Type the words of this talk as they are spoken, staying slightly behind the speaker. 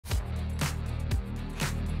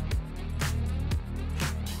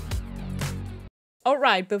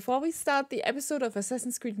Alright, before we start the episode of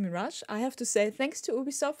Assassin's Creed Mirage, I have to say thanks to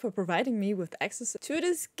Ubisoft for providing me with access to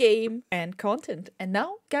this game and content. And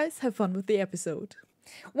now, guys, have fun with the episode.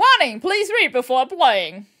 Warning! Please read before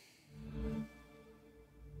playing!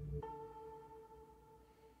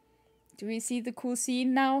 Do we see the cool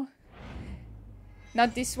scene now?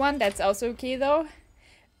 Not this one, that's also okay though.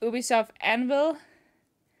 Ubisoft Anvil.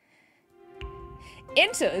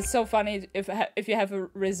 Intel is so funny if you have a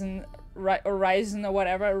Horizon or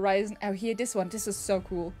whatever. Horizon. Oh, here, this one. This is so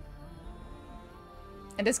cool.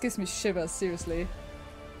 And this gives me shivers, seriously.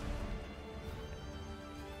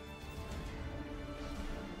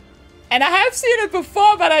 And I have seen it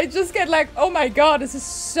before, but I just get like, oh my god, this is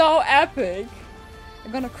so epic.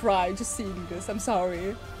 I'm gonna cry just seeing this. I'm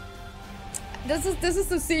sorry. This is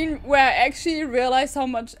the scene where I actually realize how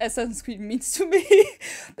much Assassin's Creed means to me.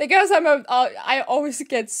 Because I always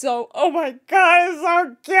get so, oh my god, it's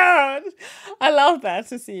so good. I love that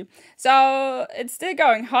to see. So it's still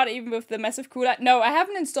going hot even with the massive cooler. No, I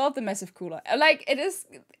haven't installed the massive cooler. Like it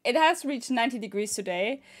has reached 90 degrees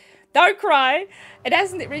today. Don't cry. It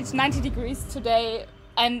hasn't reached 90 degrees today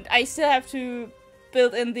and I still have to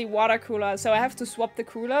build in the water cooler. So I have to swap the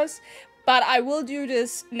coolers. But I will do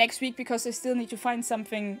this next week because I still need to find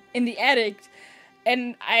something in the attic.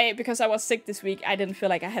 And because I was sick this week, I didn't feel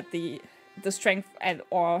like I had the strength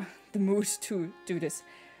or the mood to do this.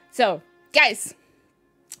 So, guys,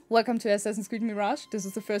 welcome to Assassin's Creed Mirage. This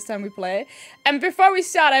is the first time we play. And before we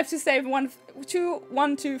start, I have to say one, two,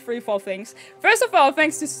 three, four things. First of all,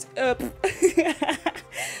 thanks to...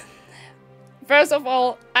 First of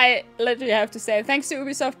all, I literally have to say thanks to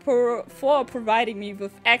Ubisoft for providing me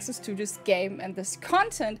with access to this game and this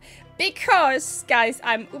content. Because, guys,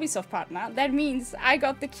 I'm Ubisoft partner. That means I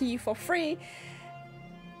got the key for free.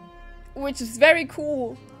 Which is very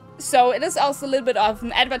cool. So it is also a little bit of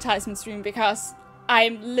an advertisement stream because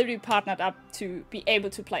I'm literally partnered up to be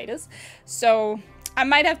able to play this. So I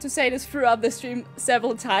might have to say this throughout the stream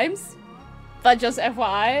several times. But just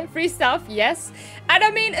FYI, free stuff, yes. And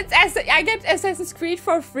I mean, I get Assassin's Creed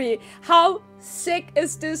for free. How sick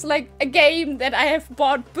is this? Like, a game that I have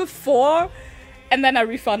bought before. And then I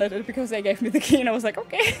refunded it because they gave me the key and I was like,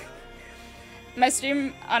 okay. My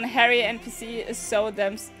stream on Harry and PC is so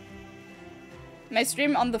damn... My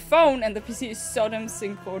stream on the phone and the PC is so damn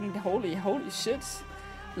synchronized. Holy shit.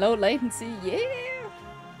 Low latency, yeah.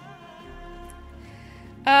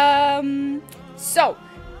 So...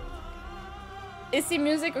 Is the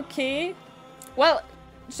music okay? Well,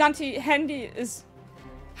 Shanti, Handy is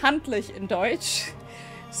handlich in Deutsch.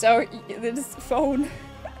 So, this phone.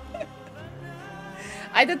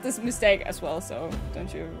 I did this mistake as well, so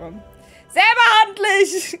don't you wrong. Selber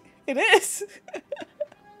handlich! It is!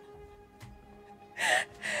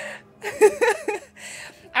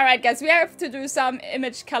 Alright guys, we have to do some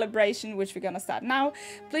image calibration, which we're gonna start now.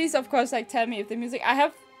 Please, of course, like tell me if the music...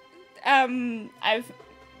 I've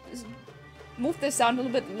moved the sound a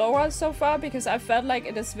little bit lower so far because I felt like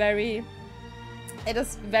it is very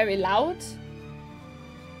loud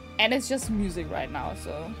and it's just music right now.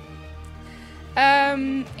 So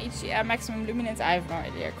HDR maximum luminance, I have no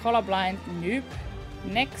idea. Colorblind, nope.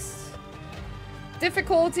 Next,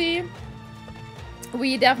 difficulty,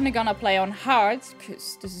 we definitely gonna play on hard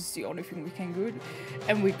because this is the only thing we can do,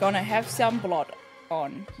 and we're gonna have some blood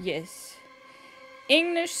on. Yes,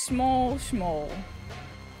 English small.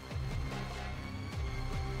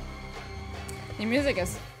 The music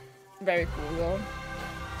is very cool though.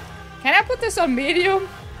 Can I put this on medium?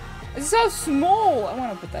 It's so small. I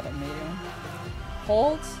want to put that on medium.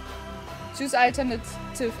 Hold. Choose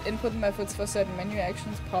alternative input methods for certain menu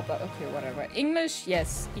actions. Pop up. Okay, whatever. English,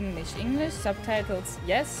 yes. English. Subtitles,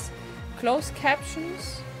 yes. Closed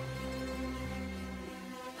captions.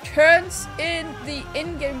 Turns in the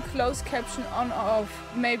in-game closed caption on or off.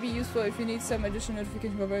 May be useful if you need some additional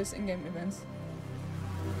notification for various in-game events.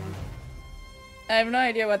 I have no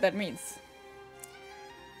idea what that means.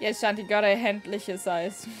 Yes, Shanti got a handliche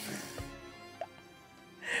size.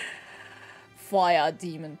 Fire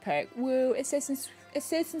Demon Pack. Whoa, Assassin's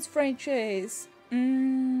franchise.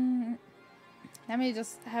 Let me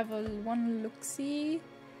just have one look-see.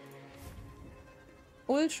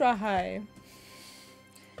 Ultra high.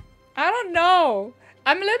 I don't know.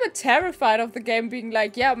 I'm a little bit terrified of the game being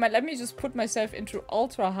like, yeah, let me just put myself into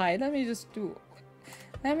ultra high. Let me just do...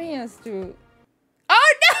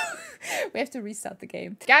 Oh no! We have to restart the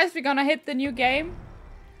game. Guys, we're gonna hit the new game.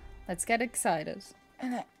 Let's get excited.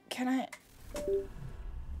 And can I...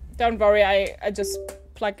 Don't worry, I just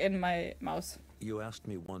plug in my mouse. You asked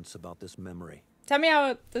me once about this memory. Tell me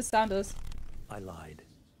how the sound is. I lied.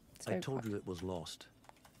 I told you it was lost.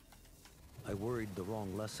 I worried the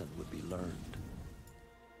wrong lesson would be learned.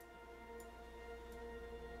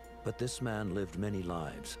 But this man lived many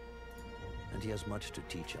lives, and he has much to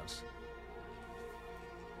teach us.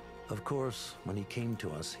 Of course, when he came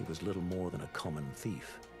to us, he was little more than a common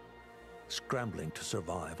thief, scrambling to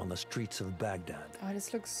survive on the streets of Baghdad. Oh,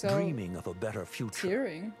 this looks so dreaming of a better future.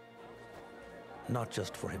 Tearing. Not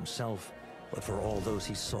just for himself, but for all those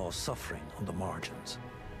he saw suffering on the margins.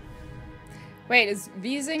 Wait, is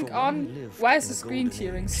V-Sync on? Why is the screen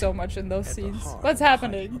tearing so much in those scenes? What's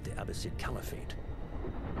happening? Of the Abbasid Caliphate.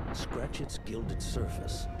 Scratch its gilded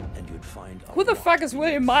surface, and you'd find. Who the fuck is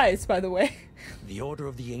William Mice, by the way? The Order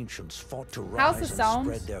of the Ancients fought to How's rise the and sound?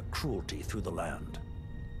 spread their cruelty through the land.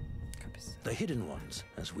 The Hidden Ones,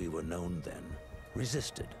 as we were known then,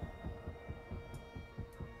 resisted,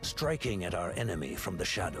 striking at our enemy from the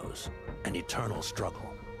shadows, an eternal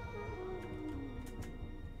struggle.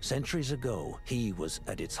 Centuries ago, he was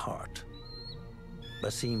at its heart.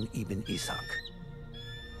 Basim ibn Ishaq.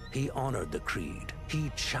 He honored the creed.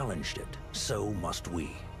 He challenged it. So must we.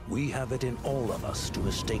 We have it in all of us to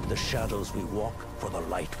mistake the shadows we walk for the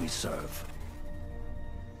light we serve.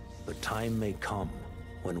 The time may come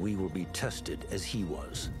when we will be tested as he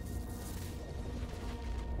was.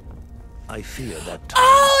 I fear that time.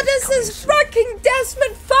 Oh, this is fucking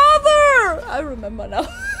Desmond Father! I remember now.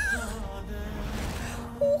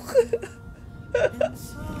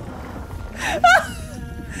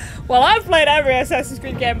 Well, I've played every Assassin's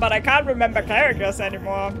Creed game, but I can't remember characters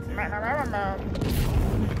anymore.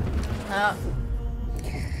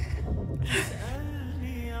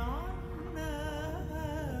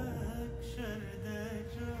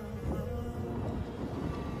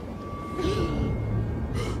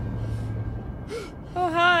 Oh,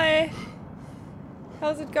 hi.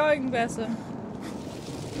 How's it going, Basim?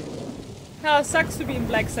 Oh, it sucks to be in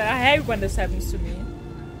black side. I hate when this happens to me.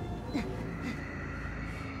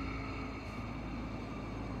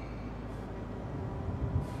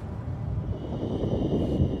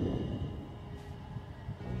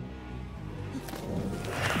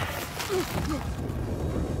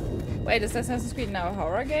 Wait, is Assassin's Creed now a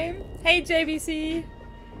horror game? Hey, JBC!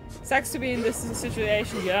 Sucks to be in this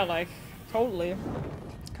situation. Yeah, like, totally.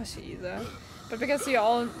 Cause she either. But because you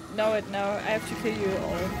all know it now, I have to kill you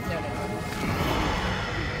all. No.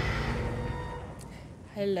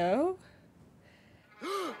 Hello?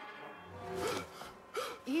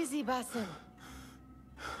 Easy, Basim.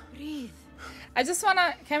 Breathe. I just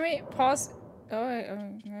wanna... Can we pause?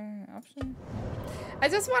 Option? I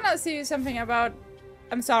just wanna see something about...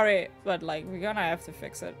 I'm sorry, but like, we're gonna have to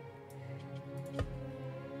fix it.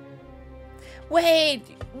 Wait,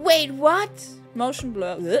 what? Motion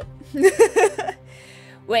blur.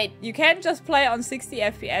 Wait, you can't just play on 60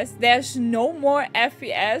 FPS? There's no more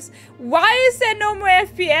FPS? Why is there no more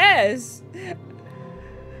FPS?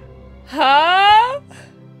 Huh?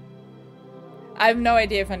 I have no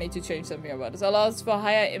idea if I need to change something about this. Allows for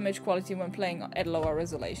higher image quality when playing at lower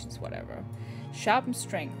resolutions, whatever. Sharpen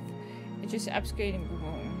strength. It's just upscaling.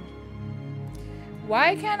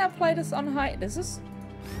 Why can't I play this on high? This is...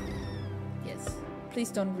 Yes.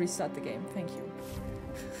 Please don't restart the game. Thank you.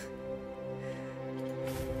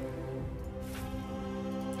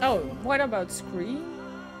 Oh, what about screen?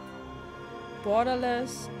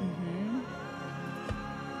 Borderless.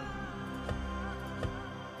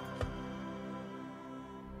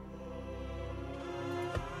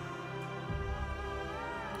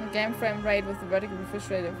 Game frame rate with the vertical refresh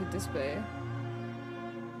rate of the display.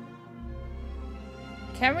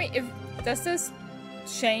 Can we, does this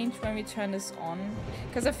change when we turn this on?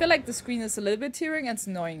 Because I feel like the screen is a little bit tearing and it's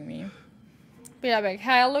annoying me. But yeah, like,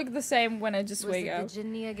 I look the same when I just wake up. The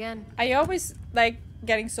genie again? I always like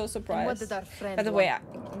getting so surprised. What did our friend By the way,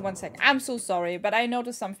 one sec. I'm so sorry, but I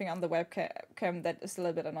noticed something on the webcam that is a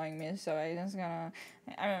little bit annoying me. So I just gonna,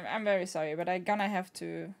 I'm very sorry, but I'm gonna have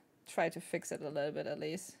to try to fix it a little bit at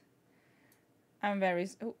least. I'm very...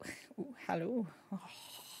 Oh, hello. Oh,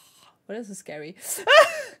 what is this scary?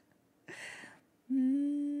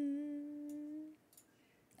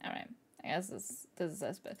 Alright. I guess this is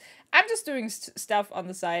as bad. I'm just doing stuff on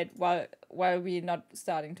the side while we're not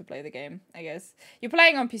starting to play the game, I guess. You're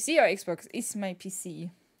playing on PC or Xbox? It's my PC.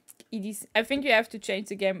 It is, I think you have to change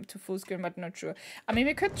the game to full screen, but not sure. I mean,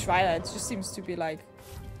 we could try that. It just seems to be like...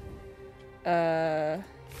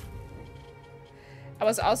 I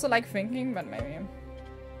was also like thinking, but maybe...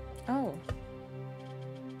 Oh.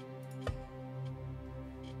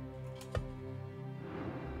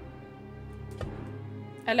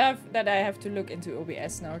 I love that I have to look into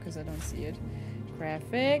OBS now because I don't see it.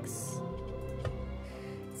 Graphics.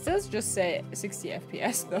 It still just say 60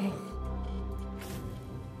 FPS though.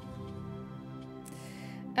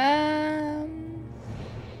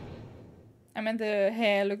 the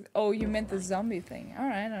hair looked... Oh, you meant the zombie thing.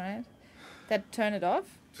 Alright, alright. That turn it off?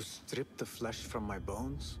 To strip the flesh from my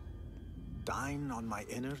bones? Dine on my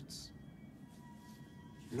innards?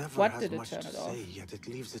 Never What has did it much turn to it off? say, yet it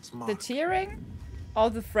leaves its The mark. tearing? Or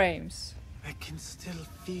the frames? I can still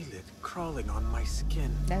feel it crawling on my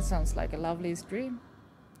skin. That sounds like a loveliest dream.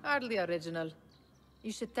 Hardly original.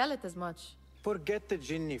 You should tell it as much. Forget the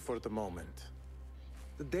Jinni for the moment.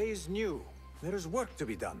 The day is new. There is work to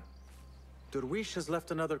be done. Derwish has left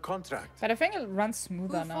another contract. But I think it runs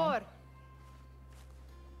smoother Who now. for?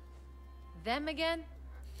 Them again?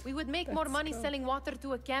 We would make more Let's money go. selling water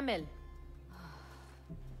to a camel.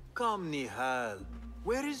 Come, Nihal.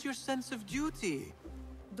 Where is your sense of duty?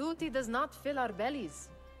 Duty does not fill our bellies.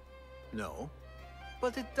 No,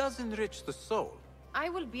 but it does enrich the soul. I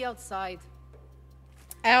will be outside.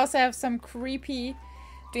 I also have some creepy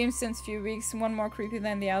dreams since few weeks. One more creepy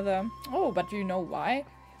than the other. Oh, but do you know why?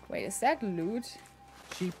 Wait, is that loot?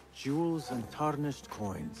 Cheap jewels and tarnished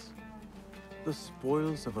coins. The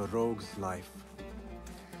spoils of a rogue's life.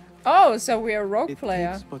 Oh, so we're a rogue It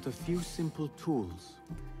player. takes but a few simple tools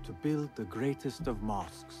to build the greatest of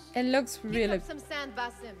mosques. It looks Pick really up some sand,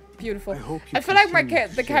 Basim. beautiful. I hope you I feel like continue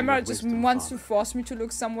to the share camera your just wisdom, wants to Father. force me to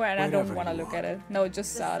look somewhere and I don't Wherever want to you look are. at it. No, it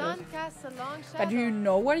just The started. sun casts a long shadow. But do you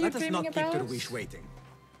know what you're Let us dreaming not keep about? Derwish waiting.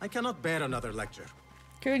 I cannot bear another lecture.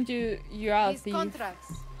 Couldn't you are a These thief.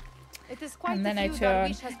 contracts. It is quite And then a I few turn.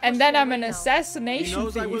 Darwish has And pushed then I'm away an now. He assassination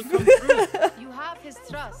knows I will thief. come through. You have his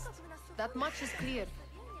trust. That much is clear.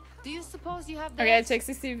 Do you suppose you have the Okay, it edge? takes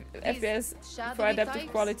 60 FPS for shadowy adaptive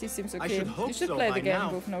types? quality seems okay. should hope You should so play by the game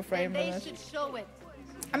now. with no Then frame they limit. should show it.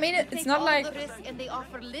 I mean, it's Take not all like... the risk and they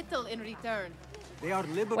offer little in return. They are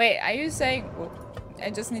liberal. Wait, are you saying...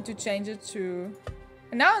 I just need to change it to...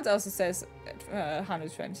 And now it also says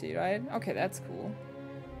 120, right? Okay, that's cool.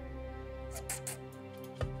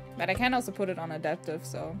 But I can also put it on adaptive,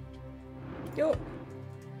 so... Yo,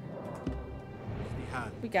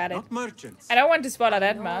 we got it. Not merchants. I don't want to spoil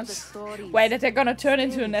that know much. the stories. Wait, that they're gonna turn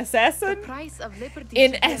into an The assassin? price of liberty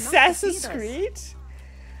In should be enough to Assassin's feed us. Creed?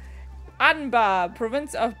 Anbar,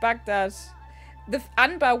 province of Baghdad. The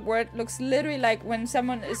Anbar word looks literally like when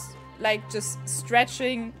someone is like just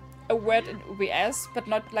stretching a word in OBS, but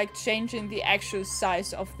not like changing the actual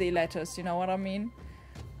size of the letters, you know what I mean?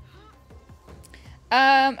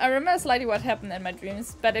 I remember slightly what happened in my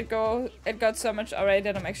dreams, but it got so much already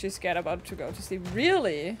that I'm actually scared about to go to sleep.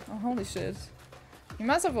 Really? Oh, holy shit. You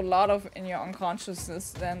must have a lot of in your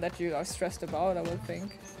unconsciousness then that you are stressed about, I would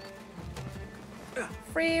think.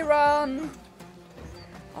 Free run!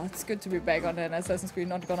 Oh, it's good to be back on an Assassin's Creed,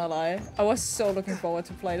 not gonna lie. I was so looking forward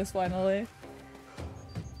to play this finally.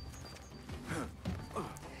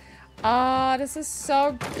 Ah, this is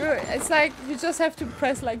so good. It's like you just have to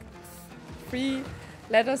press like 3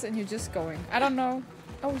 letters and you're just going. I don't know.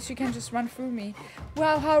 Oh, she can just run through me.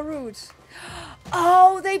 Wow, how rude.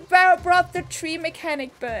 Oh, they brought the tree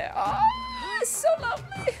mechanic back. Oh, it's so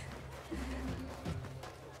lovely.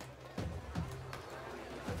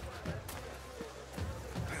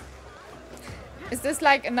 Is this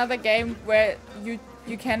like another game where you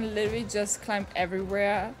can literally just climb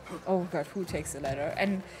everywhere? Oh god, who takes the ladder?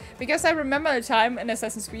 And because I remember a time in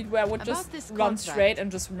Assassin's Creed where I would About just this run contract, straight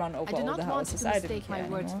and just run over I do all not the want you houses. to I didn't mistake care my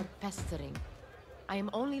words anymore. for pestering. I am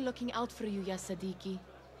only looking out for you, ya Sadiki.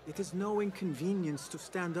 It is no inconvenience to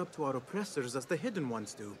stand up to our oppressors as the hidden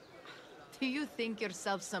ones do. Do you think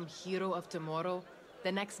yourself some hero of tomorrow?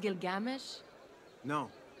 The next Gilgamesh? No.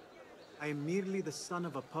 I am merely the son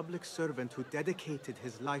of a public servant who dedicated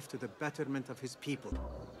his life to the betterment of his people.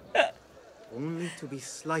 Only to be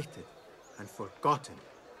slighted and forgotten.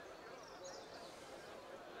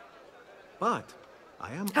 But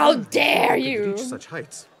I am How honored dare I could you! reach such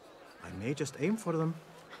heights. I may just aim for them.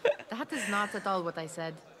 That is not at all what I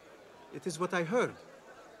said. It is what I heard.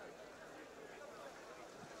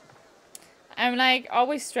 I'm like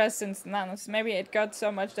always stressed since nuns. Maybe it got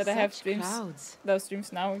so much that I have Such dreams. crowds. Those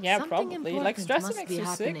dreams now. Yeah, Something probably. important Like stress must makes be you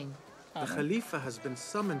happening. The Khalifa has been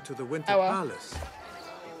summoned to the Winter Oh, well. Palace.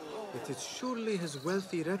 It is surely his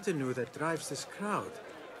wealthy retinue that drives this crowd. sick.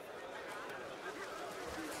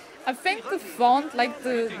 I think the font, like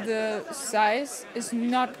the size, is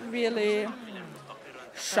not really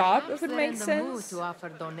sharp. Perhaps If it they're makes in the mood sense. to offer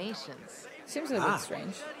donations. Seems a bit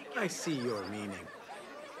strange. I see your meaning.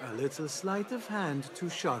 A little sleight of hand to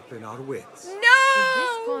sharpen our wits. If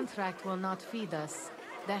this No! contract will not feed us,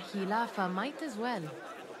 the Khilafa might as well.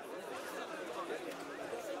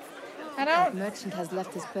 I That don't. merchant has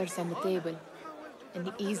left his purse on the table.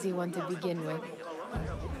 An easy one to begin with.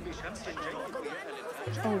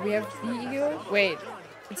 Oh, we have Vigo. Wait,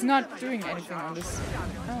 It's not doing anything on this.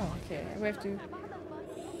 Oh, okay. We have to...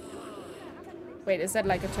 Wait, is that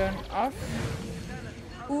like a turn off?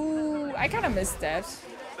 Ooh, I kind of missed that.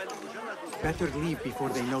 Better leave before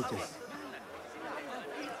they notice.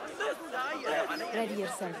 Ready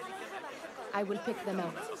yourself. I will pick them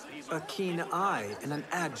out. A keen eye and an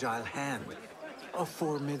agile hand. A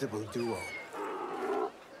formidable duo.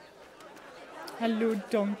 Hello,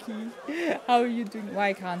 donkey. How are you doing?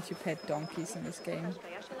 Why can't you pet donkeys in this game?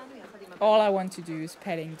 All I want to do is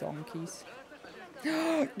petting donkeys.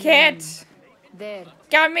 Cat! There.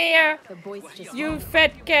 Come here! The boys just... You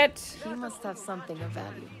fat cat! He must have something of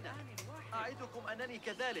value.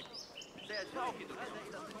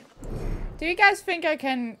 Do you guys think I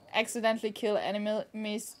can accidentally kill animals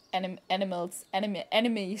in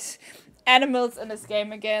this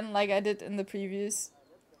game again, like I did in the previous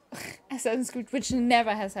Assassin's Creed, which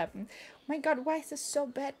never has happened? Oh my god, why is this so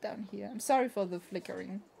bad down here? I'm sorry for the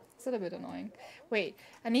flickering. It's a little bit annoying. Wait,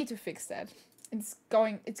 I need to fix that. It's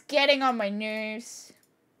getting on my nerves.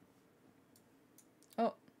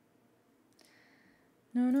 Oh.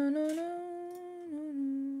 No.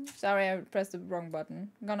 Sorry, I pressed the wrong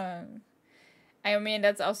button. I mean,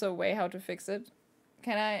 that's also a way how to fix it.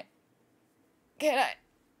 Can I?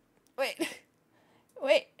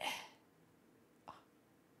 Wait.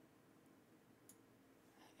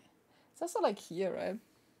 It's also like here, right?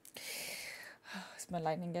 Is my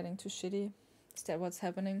lightning getting too shitty? Is that what's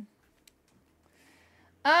happening?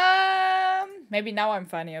 Maybe now I'm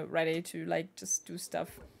finally ready to like just do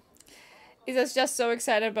stuff. Isa's just so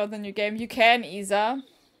excited about the new game. You can, Isa.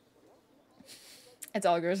 It's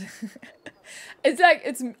all good.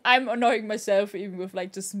 I'm annoying myself even with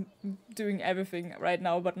like just doing everything right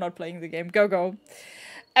now but not playing the game. Go.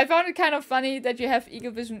 I found it kind of funny that you have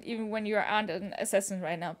eagle vision even when you aren't an assassin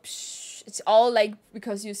right now. Psh, it's all like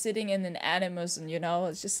because you're sitting in an animus and you know,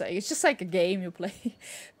 it's just like a game you play.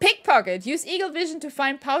 Pickpocket. Use eagle vision to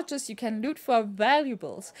find pouches you can loot for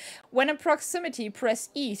valuables. When in proximity, press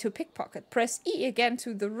E to pickpocket. Press E again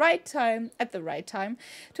at the right time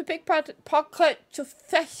to pickpocket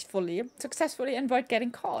successfully and avoid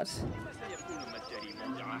getting caught.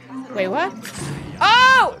 Wait, what?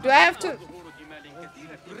 Oh! Do I have to...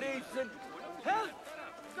 Help!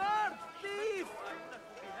 Guard! Please!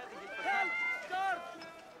 Help! Guard!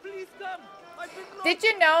 Please come! Did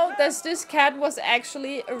you know that this cat was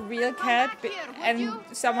actually a real cat and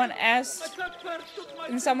someone asked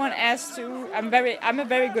to I'm a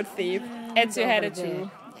very good thief. Ezio had it too.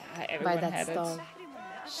 Yeah, everyone By that had stall. it.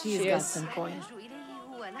 She's got some coin.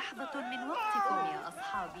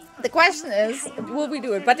 The question is, will we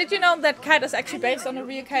do it? But did you know that cat is actually based on a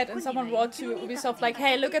real cat and someone wrote to Ubisoft like,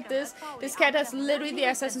 hey, look at this. This cat has literally the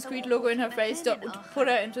Assassin's Creed logo in her face to put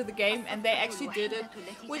her into the game, and they actually did it,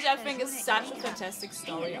 which I think is such a fantastic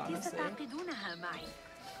story, honestly.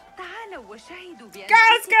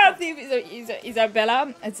 Girls, girl thief,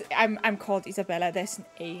 Isabella. I'm called Isabella. There's an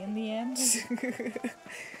A in the end.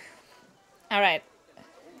 All right.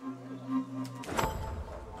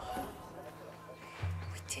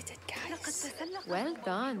 Well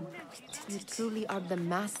done. You truly are the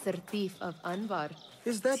master thief of Anvar.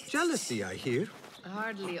 Is that jealousy I hear?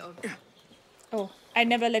 Hardly. Oh, I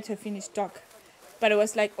never let her finish talk. But it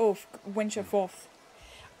was like, oh, venture forth.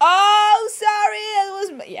 Oh, sorry. It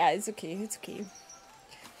was... Yeah, it's okay. It's okay.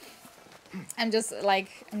 I'm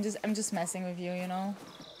just messing with you, you know.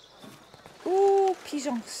 Ooh,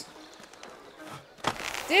 pigeons.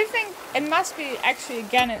 Do you think it must be actually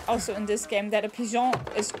again also in this game that a pigeon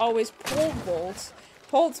is always pole vaults?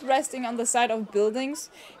 Poles resting on the side of buildings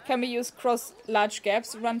can be used across large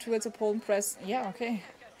gaps, run towards a pole and press. Yeah, okay.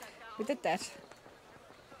 We did that.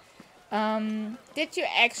 Did you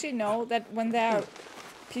actually know that when there are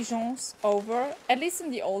pigeons over, at least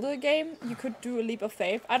in the older game, you could do a leap of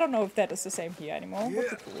faith? I don't know if that is the same here anymore. Would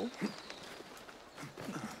be cool.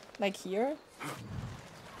 Like here.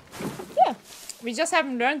 Yeah. We just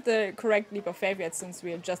haven't learned the correct leap of faith yet since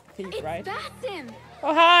we are just thief, right?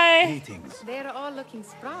 Oh, hi! Greetings. They're all looking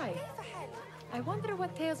spry. I wonder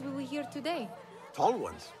what tales we will hear today. Tall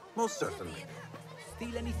ones, most certainly.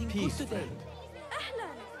 Steal anything Peace, good today?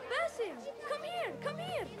 Come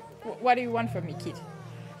here. What do you want from me, kid?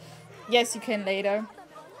 Yes, you can later.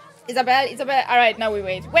 Isabel. Alright, now we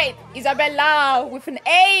wait. Wait, Isabella with an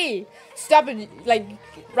A! Stop it, like,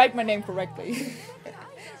 write my name correctly.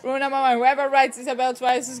 Runa Mama, whoever writes Isabel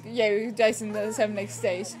twice, dies in the 7 next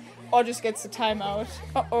days. Or just gets the timeout.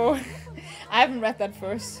 Uh-oh. I haven't read that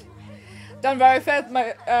first. Don't worry, I felt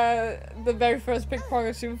my, the very first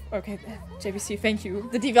pickpocket too. Okay, JBC, thank you.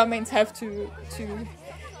 The diva mains have to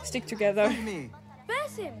stick together. Me.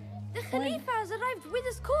 The Khalifa has arrived with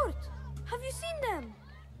his court. Have you seen them?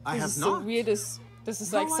 I This have is not. the weirdest. This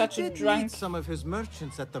is like Though such I a did drunk. meet some of his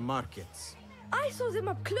merchants at the markets. I saw them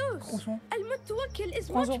up close. Al-Mutawakkil is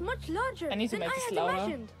much, much larger I need to than make I this had louder.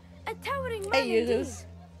 imagined. A towering man Hey, it indeed. is.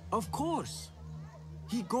 Of course.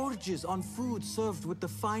 He gorges on food served with the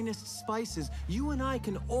finest spices you and I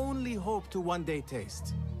can only hope to one day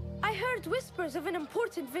taste. I heard whispers of an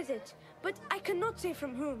important visit, but I cannot say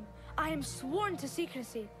from whom. I am sworn to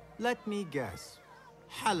secrecy. Let me guess.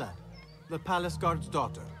 Hala, the palace guard's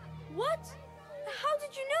daughter. What? How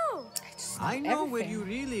did you know? I know where everything. you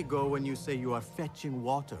really go when you say you are fetching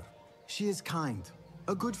water. She is kind,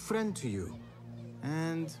 a good friend to you.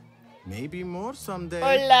 And maybe more someday.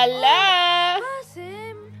 Oh la la!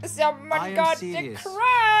 Basim. I Someone am got to serious.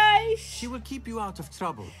 cry. She will keep you out of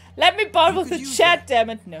trouble. Let me bottle could the use chat, that. damn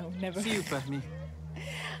it. No, never. See you, Fahmi.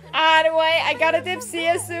 Anyway, I got a dip. See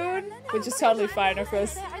you soon. Which is totally fine, of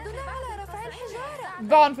course.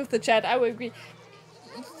 Bond with the chat. I will agree.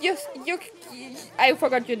 I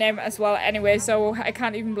forgot your name as well. Anyway, so I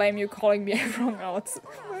can't even blame you calling me wrong out.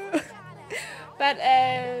 But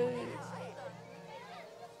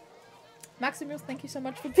Maximus, thank you so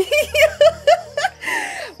much for being here.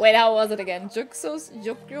 Wait, how was it again? Juxos.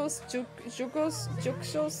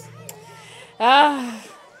 Ah,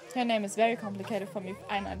 her name is very complicated for me,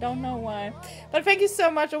 and I don't know why. But thank you so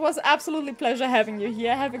much. It was absolutely pleasure having you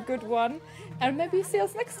here. Have a good one, and maybe see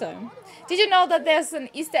us next time. Did you know that there's an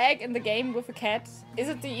Easter egg in the game with a cat? Is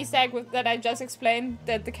it the Easter egg that I just explained,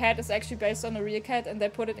 that the cat is actually based on a real cat, and they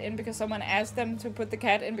put it in because someone asked them to put the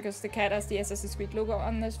cat in because the cat has the Assassin's Creed logo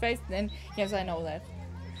on his face? Then yes, I know that.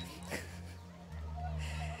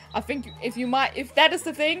 I think if that is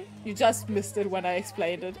the thing, you just missed it when I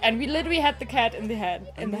explained it. And we literally had the cat in the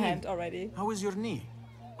hand already. How is your knee?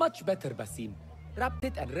 Much better, Basim. Wrapped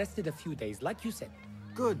it and rested a few days, like you said.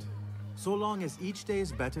 Good. So long as each day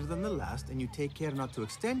is better than the last and you take care not to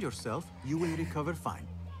extend yourself, you will recover fine.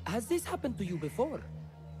 Has this happened to you before?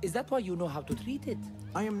 Is that why you know how to treat it?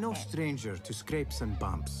 I am no stranger to scrapes and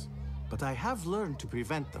bumps, but I have learned to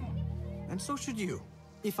prevent them. And so should you,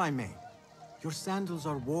 if I may. Your sandals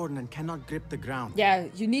are worn and cannot grip the ground. Yeah,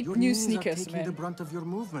 you need Your new knees are sneakers, taking the man. brunt of your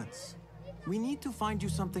movements. We need to find you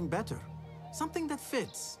something better. Something that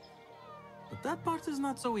fits. But that part is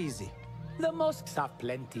not so easy. The mosques have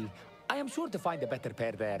plenty. I am sure to find a better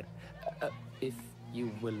pair there. If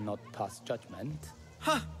you will not pass judgment.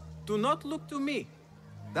 Ha! Do not look to me.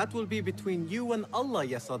 That will be between you and Allah,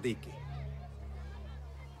 ya Sadiqi.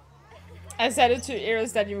 I said it to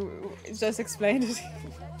Iris that you just explained it.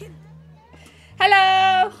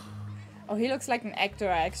 Hello! Oh, he looks like an actor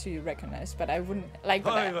I actually recognize, but I wouldn't like.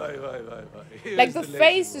 Like the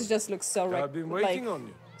face just looks so I've been waiting on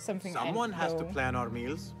you. Something. Someone has to plan our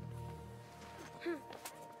meals.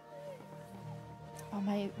 Oh,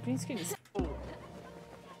 my green screen is.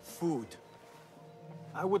 Food.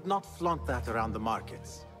 I would not flaunt that around the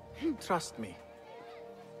markets. Trust me.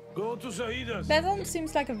 Go to Saida's. Bevan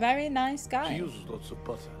seems like a very nice She guy. uses lots of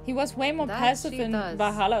butter. He was way more That passive she in does.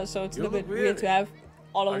 Valhalla, so it's a You little bit look weird to weary. have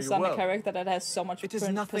all of Are a you sudden a well? character that has so much It is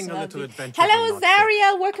nothing a little personality. adventure Hello, will not fix.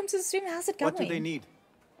 Zaria! Welcome to the stream. How's it going? What do they need?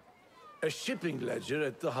 A shipping ledger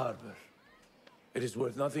at the harbor. It is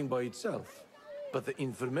worth nothing by itself, but the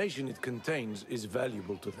information it contains is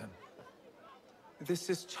valuable to them. This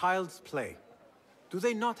is child's play. Do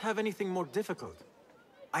they not have anything more difficult?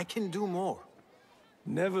 I can do more.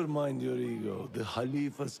 Never mind your ego. The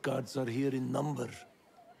Khalifa's guards are here in number,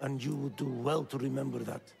 and you would do well to remember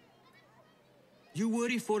that. You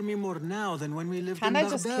worry for me more now than when we lived Can in I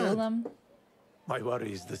just kill Baghdad. them? My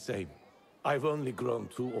worry is the same. I've only grown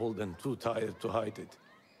too old and too tired to hide it.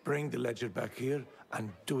 Bring the ledger back here and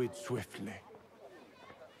do it swiftly.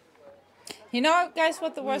 You know, guys,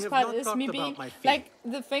 what the worst have part not is? talked Me about being my feet. like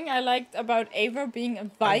the thing I liked about Ava being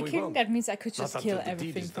a Viking. won't. That means I could just Not kill until the deed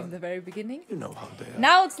everything is from done. the very beginning. You know how they are.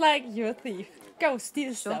 Now it's like you're a thief. Go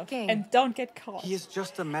steal stuff Shocking. and don't get caught. He is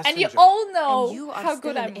just a messenger. And you all know And you are how still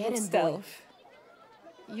good I an am with errand boy. stealth.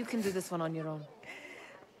 You can do this one on your own.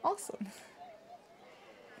 Awesome.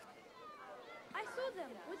 I saw them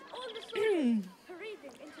with all the soldiers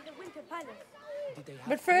parading into the Winter Palace.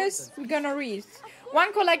 But first, we're gonna read.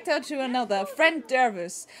 One collector to another, friend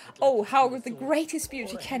Dervis. Oh, how the greatest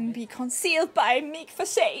beauty can be concealed by a meek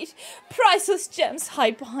facade. Priceless gems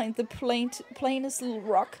hide behind the plainest little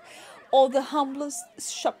rock, or the humblest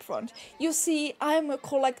shopfront. You see, I'm a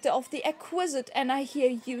collector of the exquisite, and I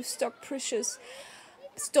hear you stock precious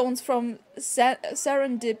stones from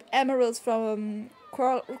Serendip, emeralds from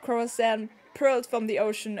Khorasan, pearls from the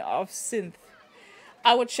ocean of Sindh.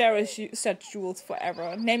 I would cherish such jewels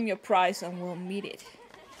forever. Name your price and we'll meet it.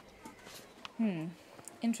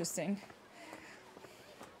 Interesting.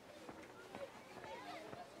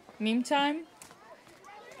 Meme time?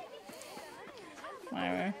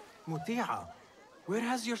 Whatever. Muti'a, where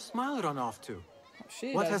has your smile run off to?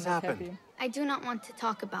 She What doesn't has look happened? happy. I do not want to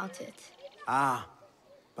talk about it. Ah,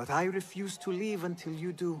 but I refuse to leave until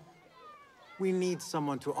you do. We need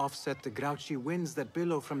someone to offset the grouchy winds that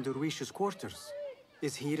billow from Derwish's quarters.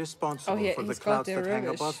 Is he responsible for the he's called clouds that hang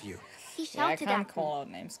Derwish. above you? He Yeah, I shouted can't at me, call out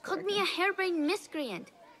names. called me a harebrained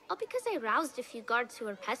miscreant, all because I roused a few guards who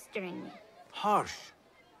were pestering me. Harsh.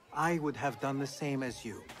 I would have done the same as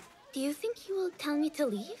you. Do you think he will tell me to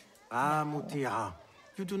leave? Ah, Muti'a,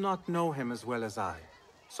 you do not know him as well as I.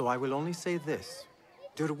 So I will only say this.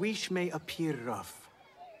 Derwish may appear rough,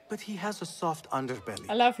 but he has a soft underbelly.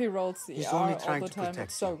 I love he rolls the He's R only all trying the to time. protect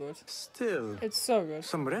It's so you. good. Still, It's so good.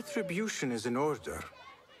 some retribution is in order.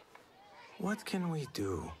 What can we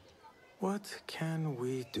do? What can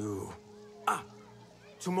we do? Ah,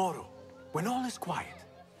 tomorrow, when all is quiet,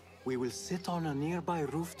 we will sit on a nearby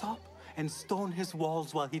rooftop and stone his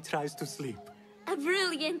walls while he tries to sleep. A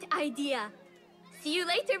brilliant idea. See you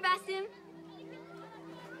later, Basim.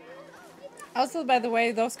 Also, by the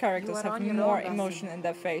way, those characters You are have on your more own, Basim. emotion in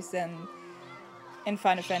their face than in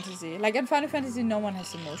Final Fantasy. Like in Final Fantasy, no one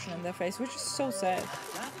has emotion in their face, which is so sad.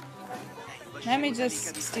 Let me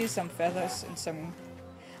just steal some feathers and some...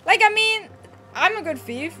 Like, I mean, I'm a good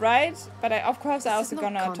thief, right? But of course I also not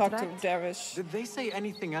gonna talk to contract. Dervish. Did they say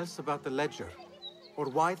anything else about the ledger? Or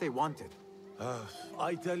why they want it?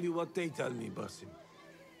 I tell you what they tell me, Basim.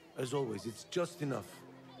 As always, it's just enough.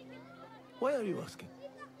 Why are you asking?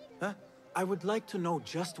 Huh? I would like to know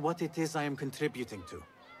just what it is I am contributing to.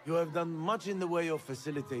 You have done much in the way of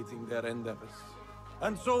facilitating their endeavors.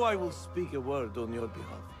 And so I will speak a word on your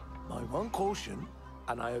behalf. My one caution,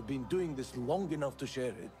 and I have been doing this long enough to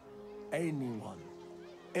share it,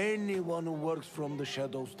 anyone who works from the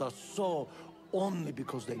shadows does so only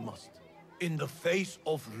because they must. In the face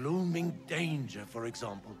of looming danger, for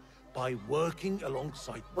example, by working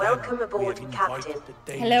alongside Welcome them, we aboard, have invited Captain.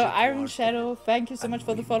 the danger Hello, to Iron our Shadow. Thank you so and much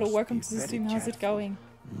for the we follow. must Welcome be to the very stream. How's it careful going?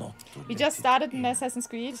 not to We let just it started in in. Assassin's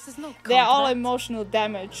Creed. This is no They're all contract. emotional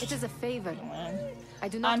damage. It is a favor. Man. I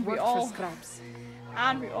do not Aren't we work all? for scraps.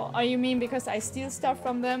 And we all... Oh, you mean because I steal stuff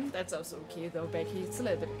from them? That's also okay though, Becky. It's a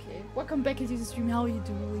little bit okay. Welcome, Becky, to the stream. How are you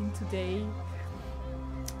doing today?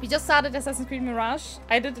 We just started Assassin's Creed Mirage.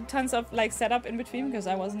 I did tons of like setup in between because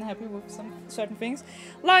I wasn't happy with some certain things.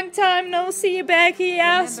 Long time no see, Becky.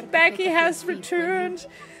 Yes, Remember to Becky pick up has your feet, will you? returned.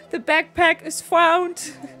 The backpack is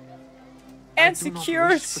found and I do not secured.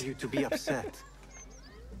 wish for you to be upset.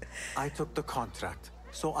 I took the contract,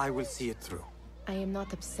 so I will see it through. I am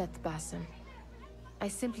not upset, Basim. I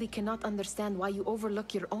simply cannot understand why you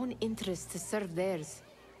overlook your own interests to serve theirs.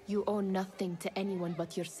 You owe nothing to anyone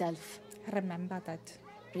but yourself. Remember that.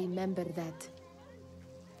 Remember that.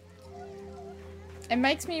 It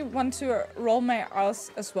makes me want to roll my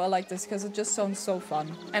R's as well like this because it just sounds so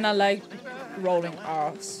fun. And I like rolling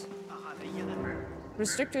R's.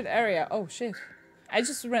 Restricted area. Oh shit. I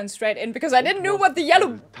just ran straight in because I didn't know what the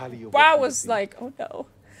yellow bar was like. Oh no.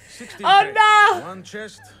 16 Oh crates, no! One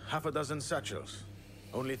chest, half a dozen satchels.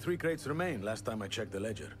 Only 3 crates remain last time I checked the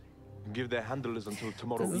ledger. Give their handlers until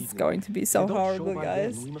tomorrow This evening. is going to be so If they don't show horrible, by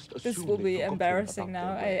guys. then, we must This assume will they be forgot embarrassing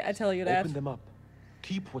about now. their I tell you that. Open them up.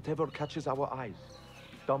 Keep whatever catches our eyes.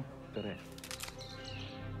 Dump the rest.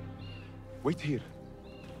 Wait here.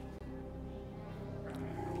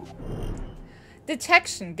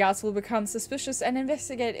 Detection. Guards will become suspicious and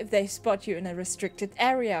investigate if they spot you in a restricted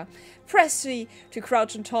area. Press C to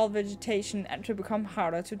crouch in tall vegetation and to become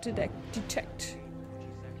harder to detect.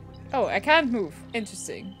 Oh, I can't move.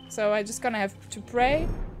 Interesting. So I'm just gonna have to pray.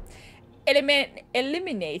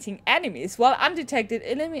 Eliminating enemies while undetected.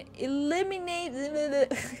 Eliminate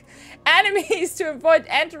enemies to avoid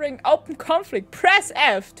entering open conflict. Press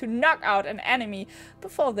F to knock out an enemy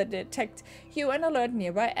before they detect you and alert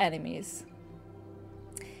nearby enemies.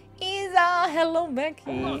 Isa, hello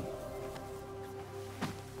Becky.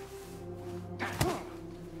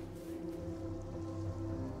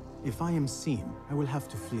 If I am seen, I will have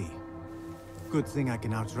to flee. Good thing I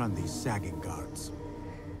can outrun these sagging guards.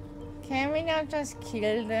 Can we not just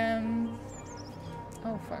kill them?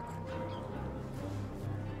 Oh fuck.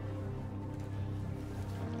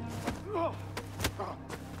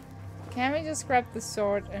 Can we just grab the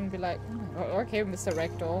sword and be like, oh, okay, Mr.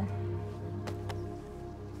 Ragdoll.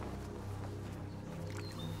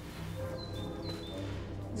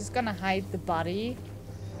 Just gonna hide the body.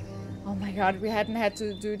 Oh my god, we hadn't had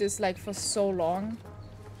to do this like for so long.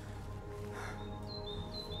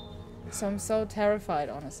 So I'm so terrified,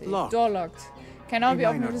 honestly. Locked. Door locked. Cannot be A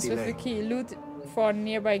opened minor with the delay. key. Loot for a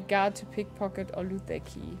nearby guard to pickpocket or loot their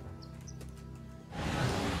key.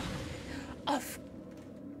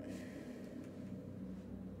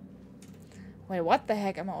 Wait, what the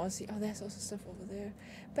heck am I also? Oh, there's also stuff over there.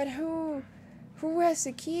 But who has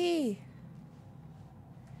the key?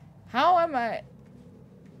 How am I?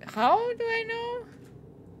 How do I know?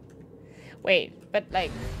 Wait, but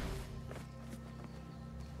like,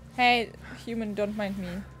 hey, human, don't mind me.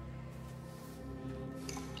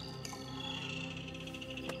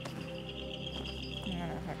 I'm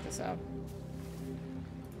gonna fuck this up.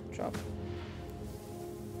 Drop.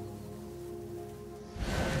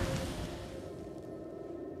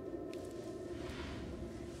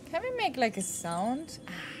 Can we make like a sound?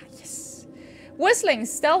 Ah, yes. Whistling,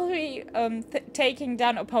 stealthily taking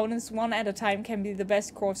down opponents one at a time can be the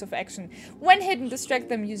best course of action. When hidden, distract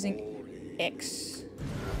them using X.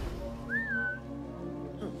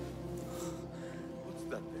 What's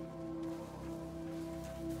that then?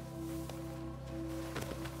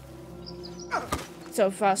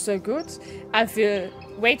 So far, so good. I feel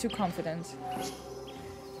way too confident.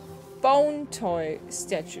 Bone toy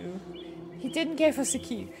statue. He didn't give us a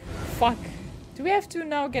key. Fuck. Do we have to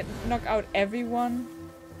now knock out everyone?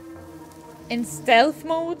 In stealth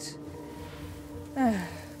mode?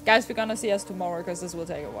 Guys, we're gonna see us tomorrow because this will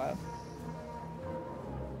take a while.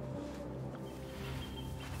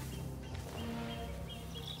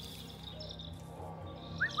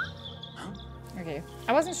 Okay.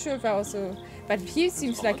 I wasn't sure if I also... But he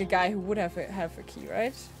seems like a guy who would have a key,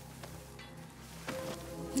 right?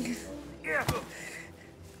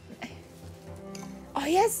 Oh,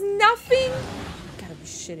 he has nothing? Gotta be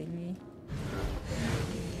shitting me.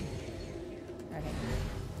 Okay.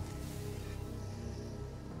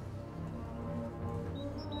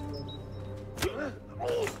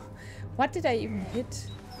 What did I even hit?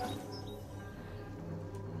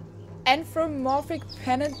 Anthropomorphic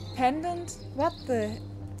pendant? What the?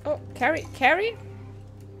 Oh, carry?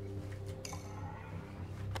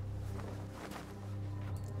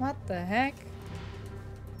 What the heck?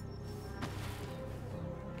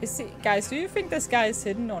 Is he, guys, do you think this guy is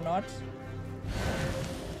hidden or not?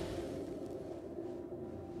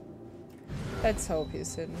 Let's hope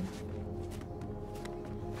he's hidden.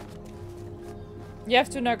 You have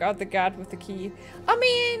to knock out the guard with the key. I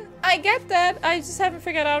mean, I get that. I just haven't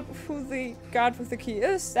figured out who the guard with the key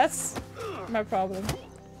is. That's my problem.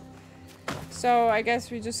 So I guess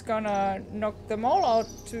we're just gonna knock them all out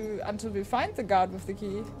until we find the guard with the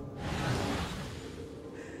key.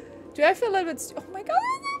 Do I feel a little bit... Oh my god,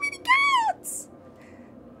 there's so many cats!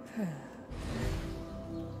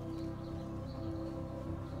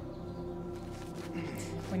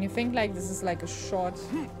 When you think like this is like a short...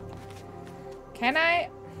 Can I?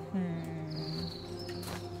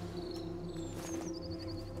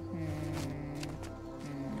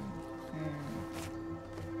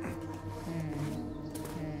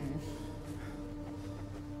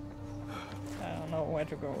 I don't know where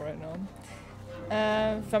to go right now.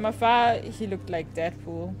 From afar, he looked like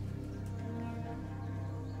Deadpool.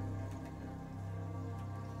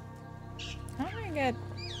 How do I get...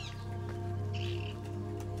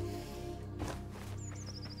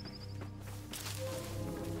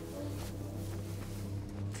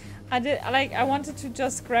 I wanted to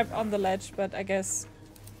just grab on the ledge, but I guess...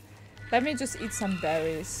 Let me just eat some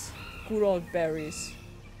berries. Good old berries.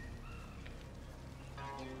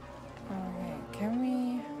 Okay, can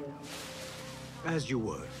we... As you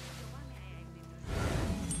were.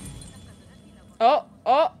 Oh!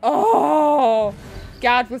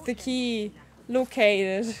 Guard with the key.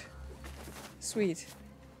 Located. Sweet.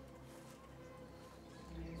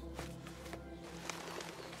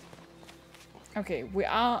 Okay, we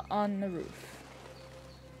are on the roof.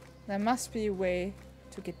 There must be a way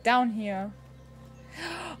to get down here.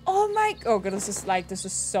 Oh my... Oh god, this is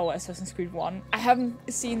so Assassin's Creed 1. I haven't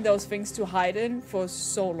seen those things to hide in for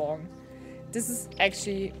so long. This is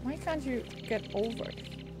actually... Why can't you get over it?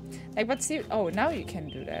 Like, but see... Oh, now you can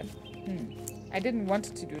do that. I didn't want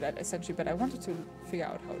to do that, essentially, but I wanted to figure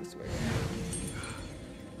out how this works.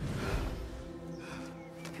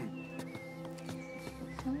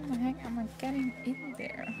 How the heck am I getting in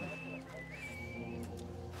there?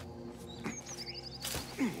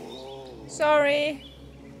 Sorry!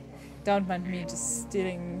 Don't mind me just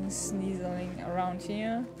sneezing around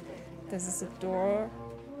here. This is a door.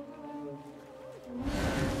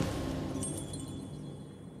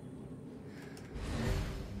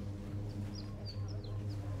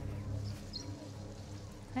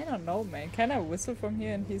 I don't know, man. Can I whistle from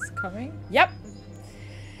here and he's coming? Yep!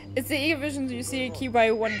 It's the eagle vision. You see a key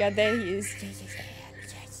by one guy there. He is. Yeah,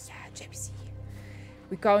 JBC.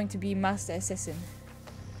 We're going to be master assassin.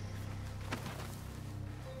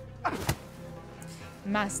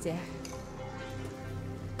 Master.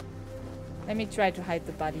 Let me try to hide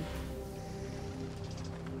the body.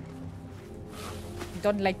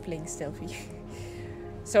 Don't like playing stealthy.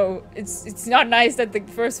 So it's not nice that the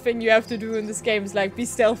first thing you have to do in this game is like be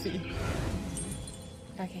stealthy.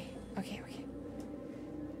 Okay.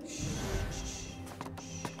 Shh.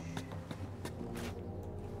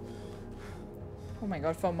 Oh my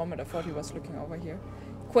god, for a moment I thought he was looking over here.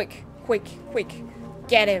 Quick.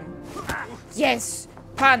 Get him. Yes!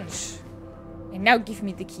 Punch! And now give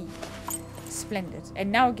me the key. Splendid.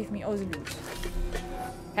 And now give me all the loot.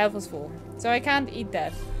 Health is full. So I can't eat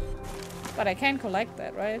that. But I can collect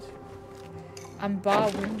that, right? Bar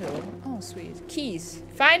window. Oh, sweet. Keys.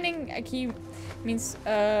 Finding a key means...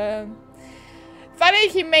 finding a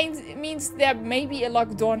key means there may be a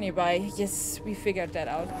locked door nearby. Yes, we figured that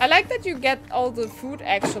out. I like that you get all the food,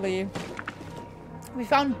 actually. We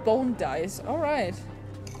found bone dice. Alright.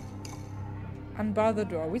 Unbar the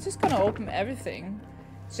door. We're just gonna open everything.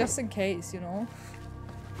 Just in case, you know.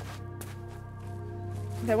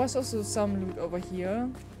 There was also some loot over here.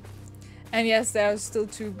 And yes, there are still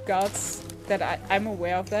 2 guards that I'm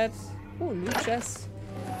aware of that. Ooh, loot chest.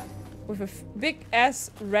 With a big ass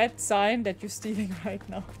red sign that you're stealing right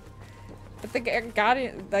now. But the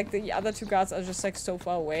guardian, like the other 2 guards are just like so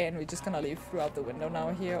far away and we're just gonna leave throughout the window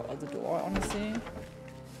now here, or the door, honestly.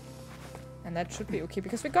 And that should be okay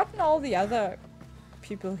because we've gotten all the other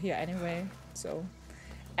people here anyway. So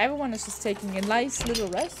everyone is just taking a nice little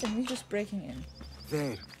rest and we're just breaking in.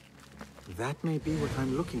 There. That may be what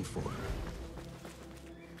I'm looking for.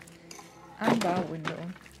 Unbar window.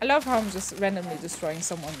 I love how I'm just randomly destroying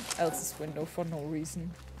someone else's window for no reason.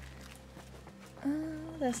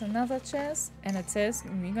 There's another chest, and it says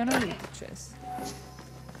we're gonna loot the chest.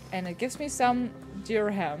 And it gives me some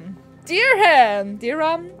dirham.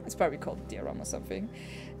 Dirham? It's probably called dirham or something.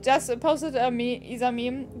 Just posted a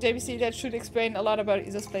meme, JBC, that should explain a lot about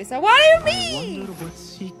Isa's playstyle. What do you mean? I wonder what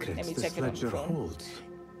secrets this ledger holds.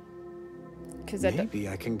 Maybe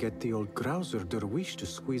I can get the old grouser Derwish to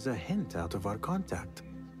squeeze a hint out of our contact.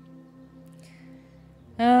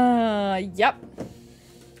 Yep.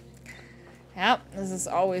 Yep, this is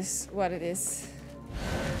always what it is.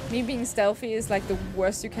 Me being stealthy is like the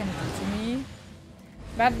worst you can do to me.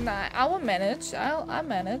 But I will manage. I'll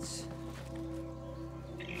manage.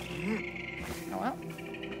 Oh well.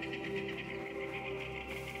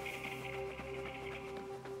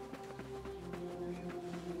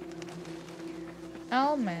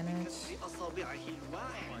 I'll manage.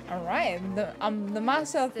 Alright, the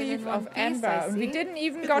master thief of Anbar. We didn't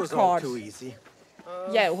even got caught. Too easy.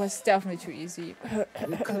 Yeah, it was definitely too easy.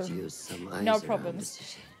 We could use some eyes no around problems. the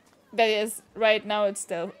city. That is, right now it's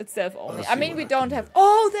stealth only. I mean, we don't have...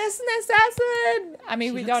 Oh, there's an assassin! I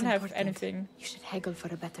mean, we don't have anything. You should haggle for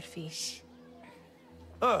a better fee.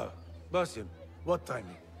 Ah, Basim, what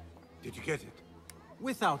timing? Did you get it?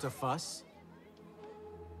 Without a fuss.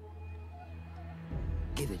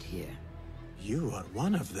 Give it here. You are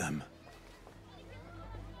one of them.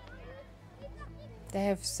 They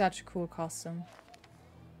have such a cool costume.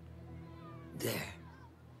 There.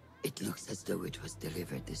 It looks as though it was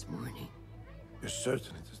delivered this morning. You're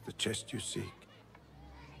certain it is the chest you seek?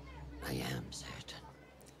 I am certain.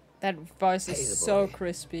 That voice is so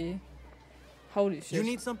crispy. Holy shit. You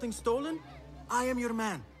need something stolen? I am your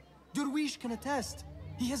man. Derwish can attest.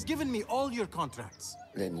 He has given me all your contracts.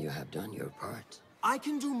 Then you have done your part. I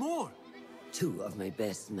can do more. 2 of my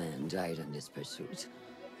best men died in this pursuit.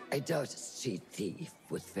 I doubt a street thief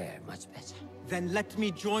would fare much better. Then let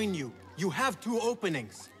me join you. You have 2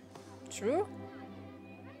 openings. True.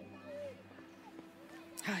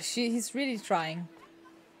 He's really trying.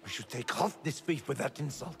 We should take off this thief with that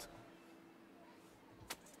insult.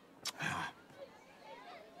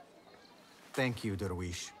 Thank you,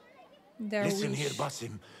 Derwish. Listen here,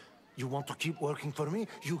 Basim. You want to keep working for me?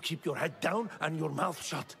 You keep your head down and your mouth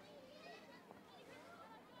shut.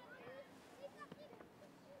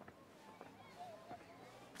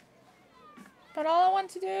 But all I want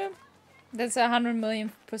to do... That's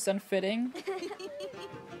 100,000,000% fitting.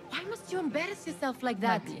 Why must you embarrass yourself like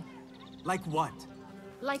that? Like what?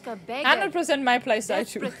 Like a beggar. 100% my playstyle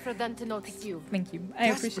too. Desperate for them to notice you. Thank you. I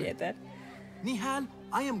appreciate that. Nihal,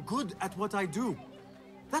 I am good at what I do.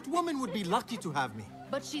 That woman would be lucky to have me.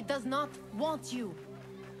 But she does not want you.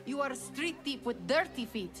 You are a street thief with dirty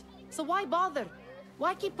feet. So why bother?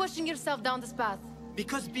 Why keep pushing yourself down this path?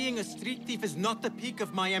 Because being a street thief is not the peak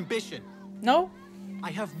of my ambition. No? I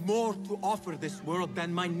have more to offer this world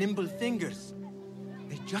than my nimble fingers.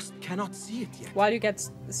 They just cannot see it yet. While you get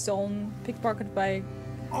stolen, pickpocketed by...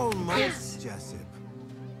 Almost, Jessup.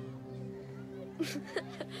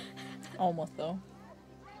 Almost, though.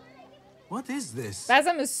 What is this?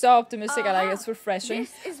 Basim is so optimistic, I like it's refreshing.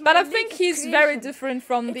 But I think he's very different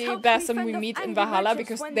from the Basim we meet in Valhalla,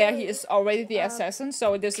 because there he is already the assassin,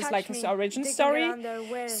 so this is like his origin story.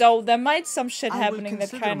 So there might some shit happening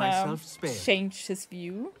that kind of changed his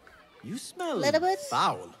view. You smell Little bit.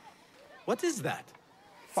 foul. What is that?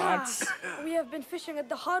 Farts. We have been fishing at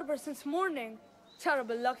the harbor since morning.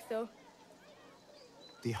 Terrible luck, though.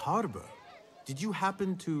 The harbor? Did you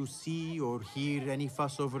happen to see or hear any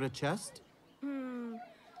fuss over a chest?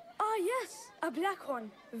 Ah, yes, a black one.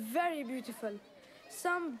 Very beautiful.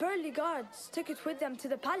 Some burly guards took it with them to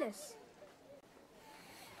the palace.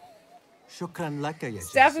 Shukran laka ya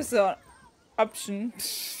Staff is an option.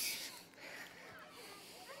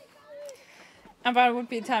 And that would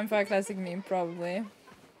be time for a classic meme, probably.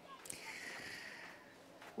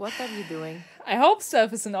 What are you doing? I hope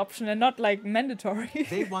staff is an option and not like mandatory.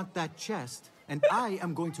 They want that chest, and I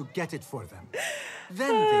am going to get it for them. Then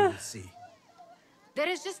they will see. There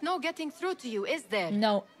is just no getting through to you, is there?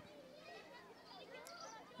 No.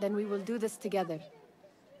 Then we will do this together.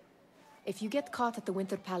 If you get caught at the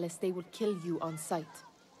Winter Palace, they will kill you on sight.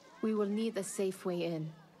 We will need a safe way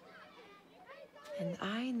in. And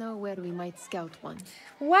I know where we might scout one.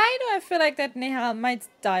 Why do I feel like that Nehal might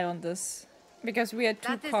die on this? Because we are too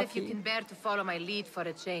That is cocky. if you can bear to follow my lead for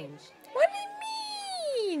a change. What do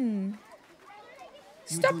you mean?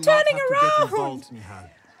 You Stop do turning not have to get around! involved, Nihal.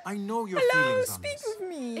 I know your Hello, feelings on speak this. with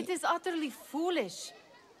me. It is utterly foolish.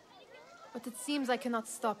 But it seems I cannot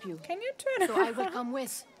stop you. Can you turn So around? I will come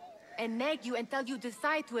with and nag you until you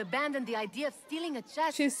decide to abandon the idea of stealing a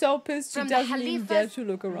chest. She's so pissed she from the doesn't even dare Khalifa's to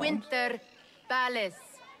look around. Winter Palace.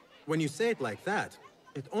 When you say it like that,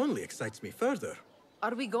 it only excites me further.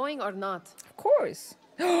 Are we going or not? Of course.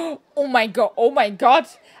 Oh my god, oh my god.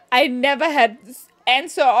 I never had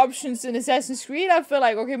answer options in Assassin's Creed. I feel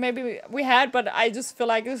like, okay, maybe we had, but I just feel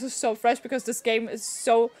like this is so fresh because this game is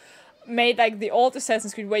so made like the old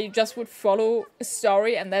Assassin's Creed where you just would follow a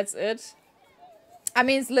story and that's it. I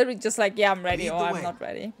mean, it's literally just like, yeah, I'm ready or I'm not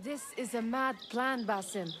ready. This is a mad plan,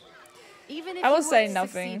 Basim. Even if I will you say were to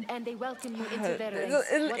nothing. succeed and they welcome you into their ranks,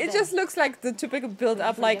 what It then? just looks like the typical build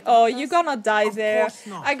up, Don't like, forget oh, about you're us. gonna die there. course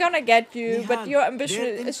not. I'm gonna get you, but Nihal, your ambition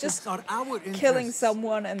their is just interests are our killing interests.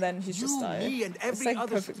 someone and then he's just You, died. me, and It's every like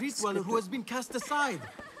other perfect street dweller who scripted. has been cast aside.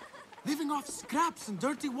 Living off scraps and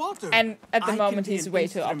dirty water. And at the I moment, can be he's an way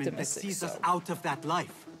too instrument optimistic, That sees us so. out of that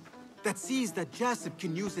life. That sees that Jessup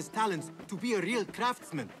can use his talents to be a real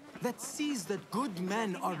craftsman. That sees that good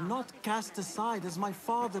men are not cast aside as my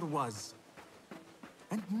father was.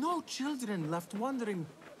 And no children left wondering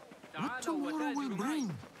what tomorrow will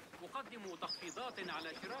bring.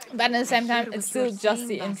 But at the same time, hear it's what still you're just saying,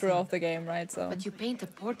 the intro Basim. of the game, right? So But you paint a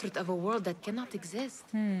portrait of a world that cannot exist.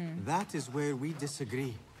 That is where we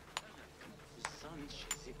disagree.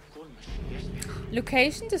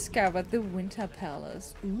 location discovered: the Winter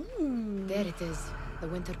Palace. Ooh. There it is, the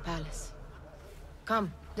Winter Palace.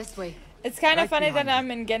 Come, this way. It's kind of Right funny that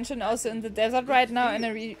behind I'm in Genshin, also in the desert right now, in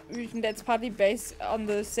a region that's partly based on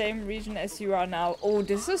the same region as you are now. Oh,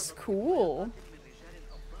 this is cool.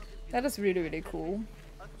 That is really, really cool.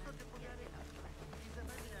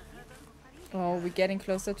 Oh, we're getting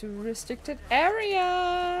closer to restricted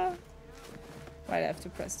area. Why do I have to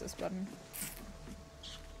press this button?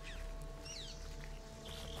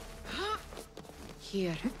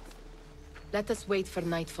 Here. Let us wait for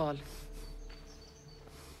nightfall.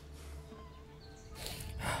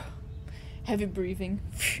 Heavy breathing.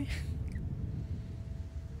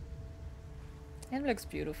 It looks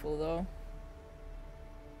beautiful though.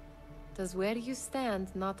 Does where you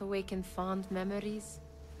stand not awaken fond memories?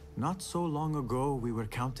 Not so long ago, we were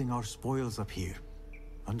counting our spoils up here,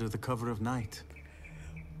 under the cover of night.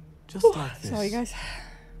 Just like this. Sorry guys.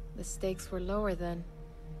 The stakes were lower then.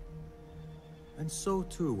 And so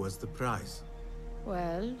too was the prize.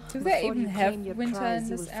 Well, Do they before even you have claim your winter prize, in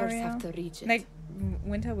you this will first area? have to reach it. Like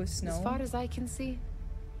winter with snow? As far as I can see,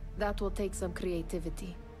 that will take some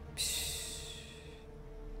creativity.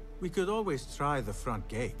 We could always try the front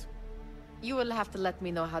gate. You will have to let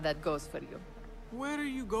me know how that goes for you. Where are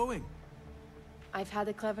you going? I've had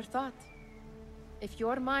a clever thought. If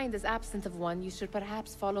your mind is absent of one, you should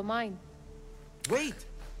perhaps follow mine. Wait!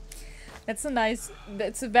 That's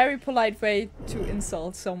a very polite way to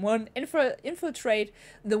insult someone. Infiltrate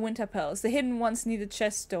the Winter Palace. The hidden ones need a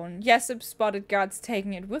chest stone. Jessup spotted guards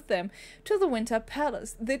taking it with them to the Winter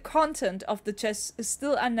Palace. The content of the chest is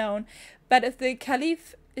still unknown, but if the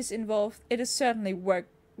Caliph is involved, it is certainly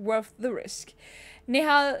worth the risk.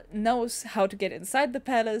 Nihal knows how to get inside the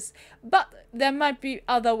palace, but there might be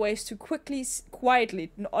other ways to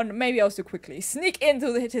quietly, or maybe also quickly, sneak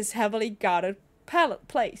into his heavily guarded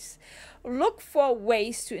place. Look for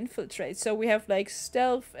ways to infiltrate. So we have like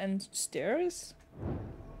stealth and stairs.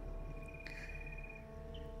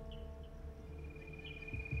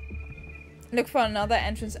 Look for another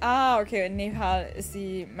entrance. Ah, okay. Nihal is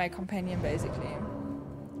my companion basically.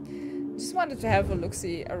 Just wanted to have a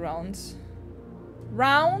look-see around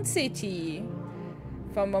Round City.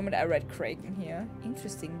 For a moment I read Kraken here.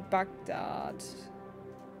 Interesting. Baghdad.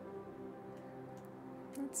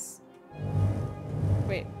 Let's...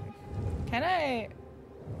 Wait. Can I...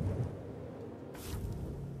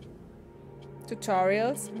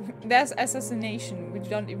 Tutorials? There's assassination. We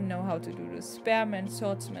don't even know how to do this. Spearman,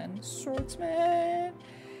 swordsman. Swordsman!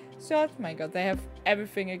 My god, they have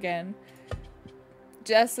everything again.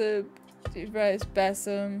 Jessup, Device,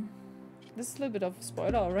 Bassam. This is a little bit of a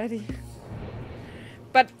spoiler already.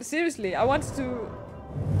 But seriously, I wanted to...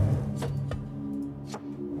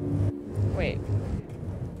 Wait.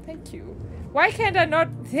 Thank you. Why can't I not...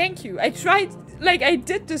 Thank you. I tried... Like, I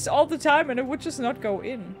did this all the time and it would just not go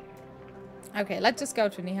in. Okay, let's just go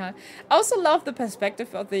to Nihal. I also love the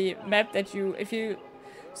perspective of the map that you... If you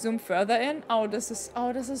zoom further in... Oh, this is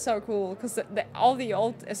so cool. Because all the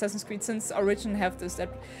old Assassin's Creed since Origin have this, that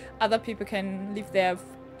other people can leave their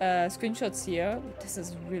screenshots here. This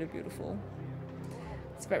is really beautiful.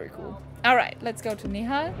 It's very cool. Alright, let's go to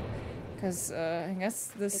Nihal. Because I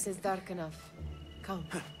guess this... It is dark enough. Come.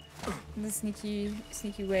 The sneaky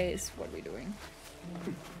way is what we're doing.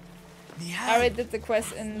 I already did the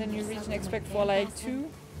quest in the new region. Expect for like 2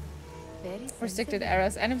 restricted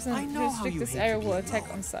areas. Enemies in restrict this area will attack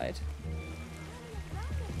on sight.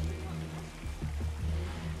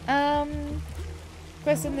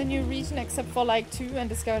 Quest in the new region except for like 2 and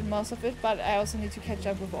discovered most of it, but I also need to catch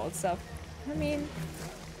up with old stuff. I mean,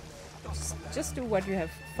 just do what you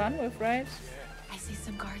have fun with, right? I see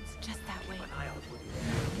some guards just that way.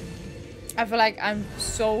 I feel like I'm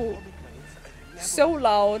so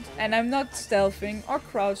loud and I'm not stealthing or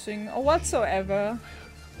crouching or whatsoever.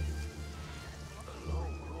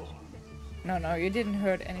 No, you didn't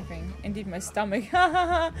hurt anything. Indeed, my stomach.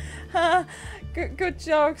 Good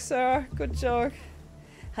joke, sir. Good joke.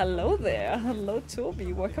 Hello there. Hello,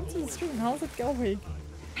 Toby. Welcome to the stream. How's it going?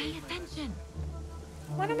 Pay attention.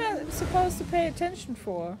 What am I supposed to pay attention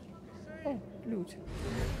for? Oh, loot.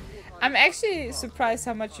 I'm actually surprised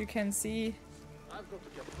how much you can see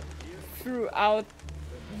throughout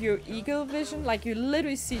your eagle vision. Like, you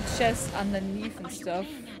literally see chests underneath and stuff.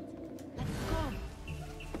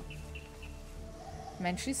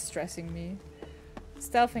 Man, she's stressing me.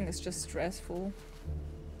 Stealthing is just stressful.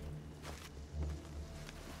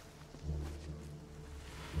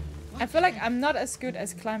 I feel like I'm not as good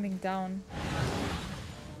as climbing down.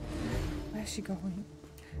 Where's she going?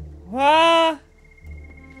 Wah!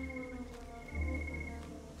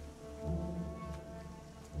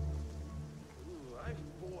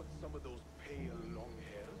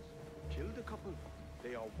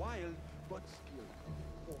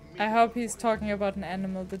 I hope he's talking about an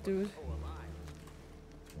animal, the dude.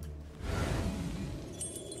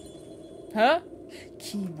 Huh?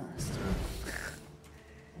 Keymaster.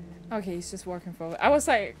 Okay, he's just walking forward. I was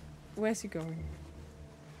like, where's he going?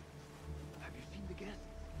 Have you seen the guests?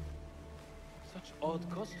 Such odd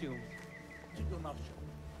costumes. Keep your mouth shut.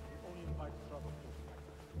 Only invite trouble.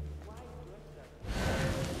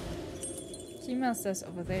 Keymaster's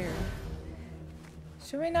over there.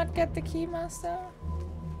 Should we not get the Keymaster?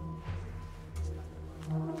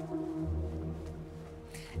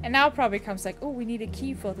 And now probably comes like, oh, we need a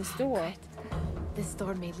key for this door. Good. This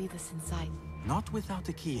door may lead us inside. Not without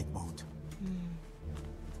a key, it won't.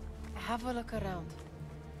 Have a look around.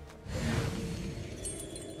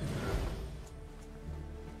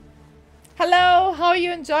 Hello, how are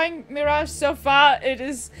you enjoying Mirage so far? It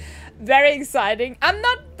is very exciting. I'm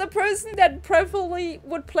not the person that preferably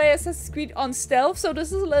would play Assassin's Creed on stealth, so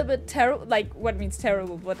this is a little bit terrible. Like, what means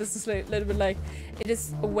terrible, but this is a little bit like, it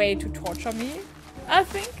is a way to torture me, I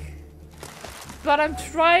think. But I'm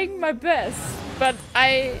trying my best. But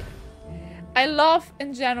I love,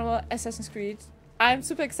 in general, Assassin's Creed. I'm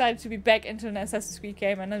super excited to be back into an Assassin's Creed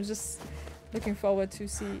game, and I'm just looking forward to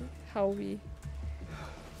see how we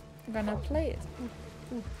are gonna play it. Ooh,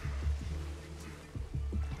 ooh.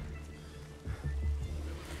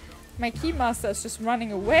 My Keymaster is just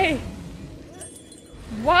running away.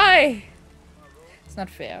 Why? It's not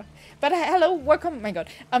fair. But hello, welcome. Oh my god,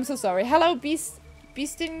 I'm so sorry. Hello,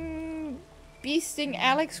 Beasting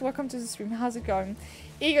Alex. Welcome to the stream. How's it going?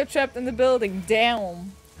 Ego trapped in the building.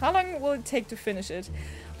 Damn. How long will it take to finish it?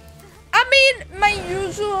 I mean, my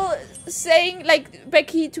usual saying, like,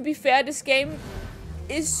 Becky, to be fair, this game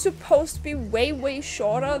is supposed to be way, way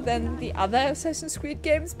shorter than the other Assassin's Creed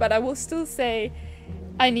games, but I will still say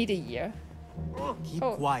I need a year. Keep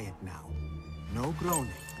quiet now. No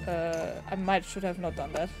groaning. I should have not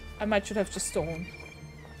done that. I should have just stolen.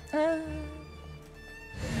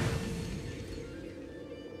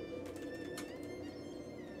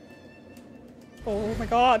 Oh my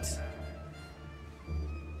god.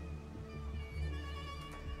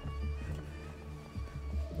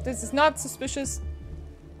 This is not suspicious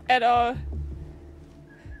at all.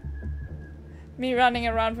 Me running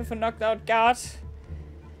around with a knocked out guard.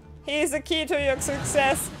 He is the key to your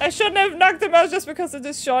success. I shouldn't have knocked him out just because it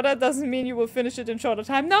is shorter. Doesn't mean you will finish it in shorter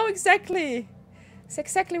time. No, exactly. It's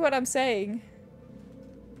exactly what I'm saying.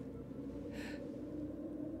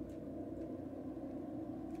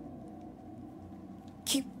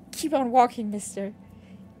 Keep on walking, mister.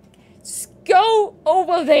 Just go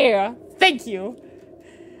over there. Thank you.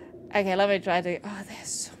 Okay, let me try to... Oh, there's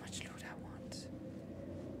so much loot I want.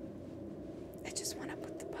 I just want to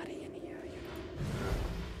put the body in here, you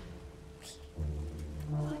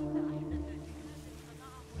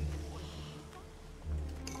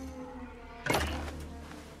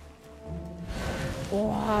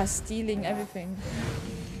know. Oh, stealing everything.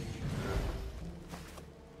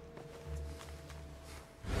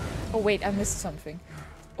 Oh wait, I missed something.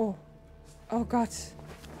 Oh. Oh god.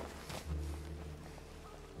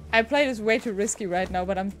 I play this way too risky right now,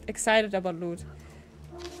 but I'm excited about loot.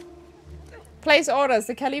 Place orders.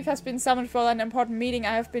 The Caliph has been summoned for an important meeting.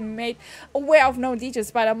 I have been made aware of no details,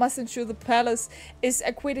 but I must ensure the palace is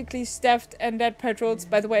adequately staffed and that patrols...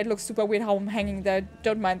 By the way, it looks super weird how I'm hanging there.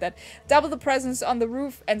 Don't mind that. Double the presence on the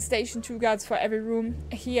roof and station 2 guards for every room.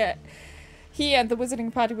 He and the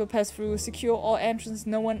visiting party will pass through. Secure all entrances.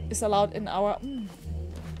 No one is allowed in our...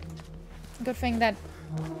 Good thing that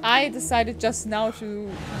I decided just now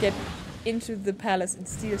to get into the palace and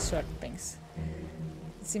steal certain things.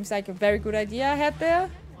 It seems like a very good idea I had there.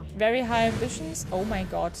 Very high ambitions. Oh my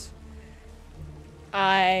god.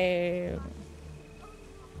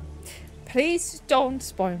 Please don't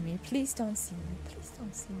spoil me. Please don't see me. Please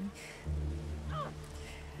don't see me.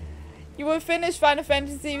 You will finish Final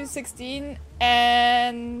Fantasy 16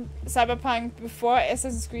 and Cyberpunk before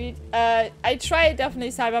Assassin's Creed. I try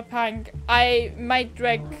definitely Cyberpunk. I might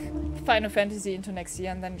drag Final Fantasy into next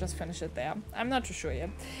year and then just finish it there. I'm not too sure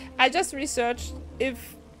yet. I just researched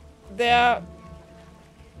if there...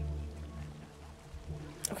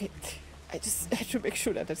 Okay, I just had to make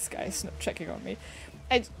sure that this guy is not checking on me.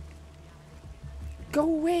 Go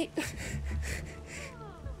away!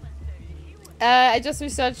 I just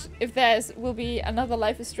researched if will be another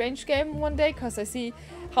Life is Strange game one day, because I see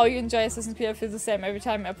how you enjoy Assassin's Creed. I feel the same every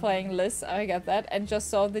time I'm playing Liz. I get that. And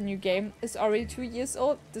just saw the new game is already 2 years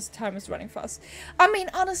old. This time is running fast. I mean,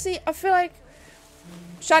 honestly, I feel like...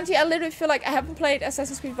 Shanti, I literally feel like I haven't played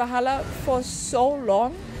Assassin's Creed Valhalla for so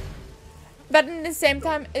long. But at the same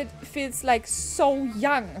time, it feels like so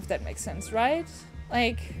young, if that makes sense, right?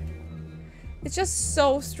 Like... It's just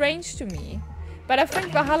so strange to me. But I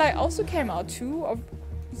think Valhalla also came out 2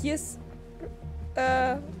 years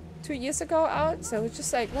ago out, so it's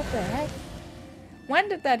just like, what the heck? When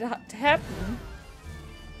did that happen?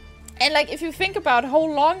 And like, if you think about how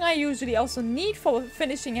long I usually also need for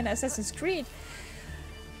finishing an Assassin's Creed,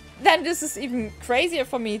 then this is even crazier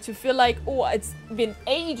for me to feel like, oh, it's been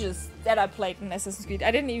ages that I played an Assassin's Creed.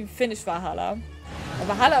 I didn't even finish Valhalla.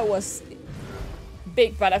 Valhalla was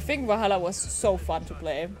big, but I think Valhalla was so fun to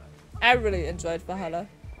play. I really enjoyed Valhalla.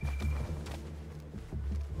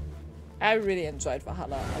 I really enjoyed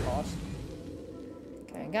Valhalla a lot.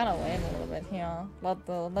 Okay, I'm gonna wait a little bit here.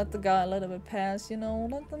 Let the guy a little bit pass, you know.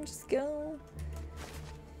 Let them just go.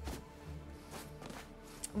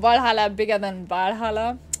 Valhalla bigger than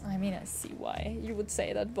Valhalla. I mean, I see why you would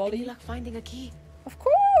say that, Bolly. Any luck finding a key? Of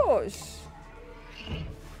course.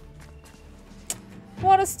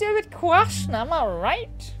 What a stupid question, am I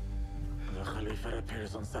right? The Khalifa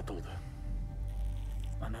appears unsettled.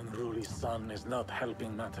 An unruly son is not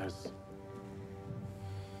helping matters.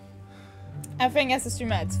 I think as a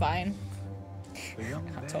streamer it's fine. The young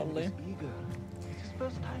man totally. is eager. It's his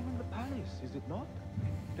first time in the palace, is it not?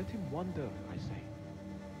 Let him wander, I say.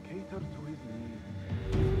 Cater to his needs.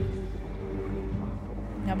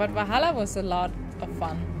 Yeah, but Valhalla was a lot of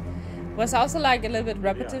fun. It was also like a little bit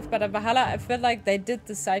repetitive, but at Valhalla I feel like they did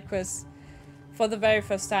the side quests for the very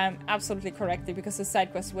first time absolutely correctly, because the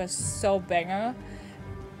side quests were so banger.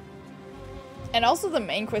 And also the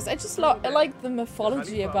main quest. I just I like the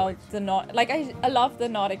mythology about the I love the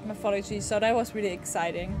Nordic mythology, so that was really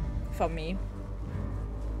exciting for me.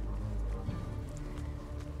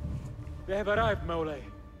 We have arrived, Mole.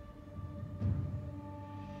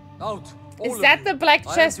 Out! Is that the black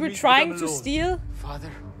chest we're trying to steal?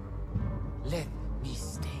 Father, let me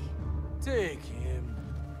stay. Take him.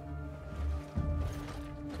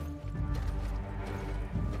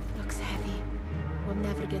 Looks heavy. We'll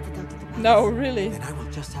never get it out of the palace. No, really. Then I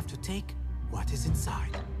will just have to take what is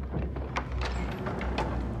inside.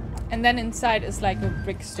 And then inside is like a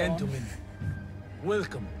brick stone. Gentlemen,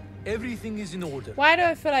 welcome. Everything is in order. Why do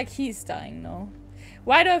I feel like he's dying now?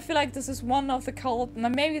 Why do I feel like this is one of the cult? Now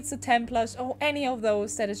maybe it's the Templars or any of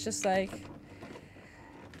those that is just like...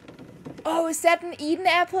 Oh, is that an Eden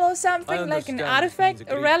apple or something? Like an artifact?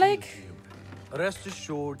 A relic? Rest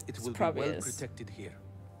assured, it will be well protected here.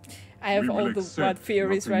 I have all the wild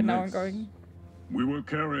theories right now going. We will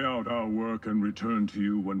carry out our work and return to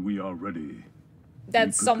you when we are ready.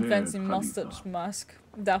 That's some fancy mustard mask.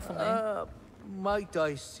 Definitely. Might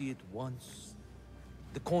I see it once?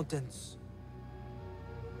 The contents.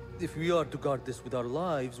 If we are to guard this with our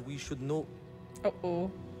lives, we should know...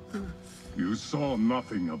 Uh-oh. You saw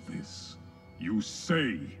nothing of this. You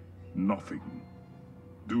say nothing.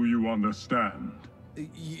 Do you understand?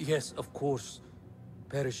 Yes, of course.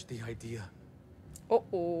 Perish the idea.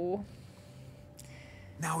 Uh-oh.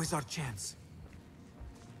 Now is our chance.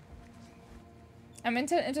 I'm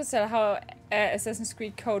interested how Assassin's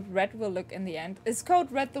Creed Code Red will look in the end. Is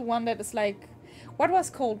Code Red the one that is like... What was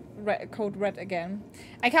Code Red again?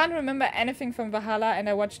 I can't remember anything from Valhalla, and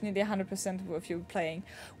I watched nearly 100% of you playing.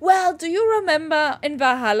 Well, do you remember in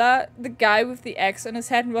Valhalla the guy with the axe on his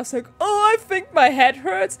head and was like, oh, I think my head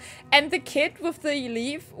hurts? And the kid with the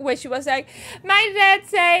leaf, where she was like, my dad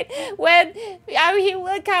said when he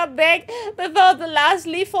will come back before the last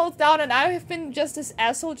leaf falls down, and I have been just this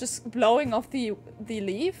asshole just blowing off the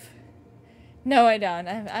leaf? No, I don't.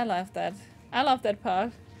 I love that. I love that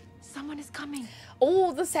part. Someone is coming.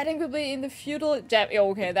 Oh, the setting will be in the feudal Jap. Yeah,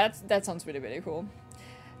 okay, that sounds really, really cool.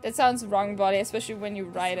 That sounds wrong, buddy, especially when you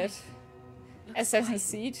write it. Assassin's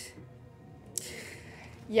Seed.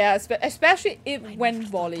 Yeah, especially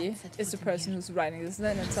when Wally is the person who's writing this,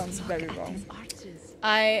 then it sounds very wrong.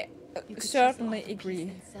 I certainly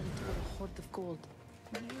agree.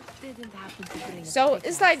 So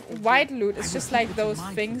it's like white loot, it's just like those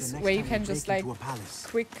things where you can just like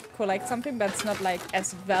quick collect something, but it's not like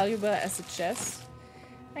as valuable as a chest.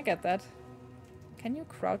 I get that. Can you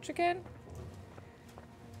crouch again?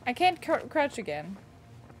 I can't crouch again.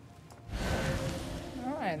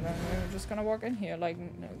 Alright, then we're just gonna walk in here, like,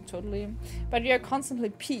 no, totally. But you're constantly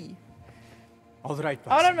P. Alright,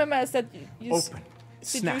 all I remember is that you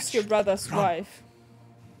seduced your brother's wife.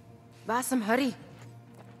 Basim, hurry.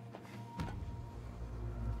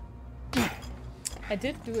 I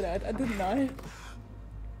did do that, didn't I?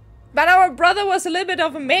 But our brother was a little bit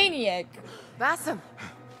of a maniac. Basim.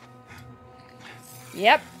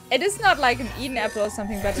 Yep. It is not like an Eden apple or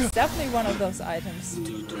something, but it's definitely one of those items.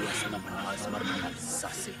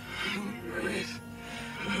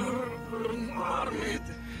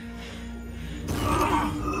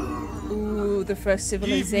 Ooh, the first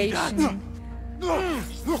civilization.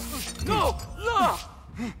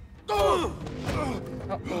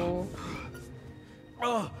 Uh-oh.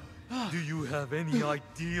 Do you have any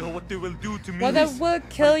idea what they will do to me? Well, they will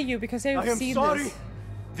kill you because they've seen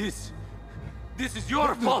this. This is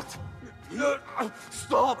your fault.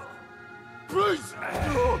 Stop, please.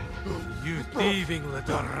 You thieving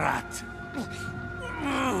little rat.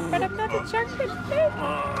 But I'm not a chocolate kid.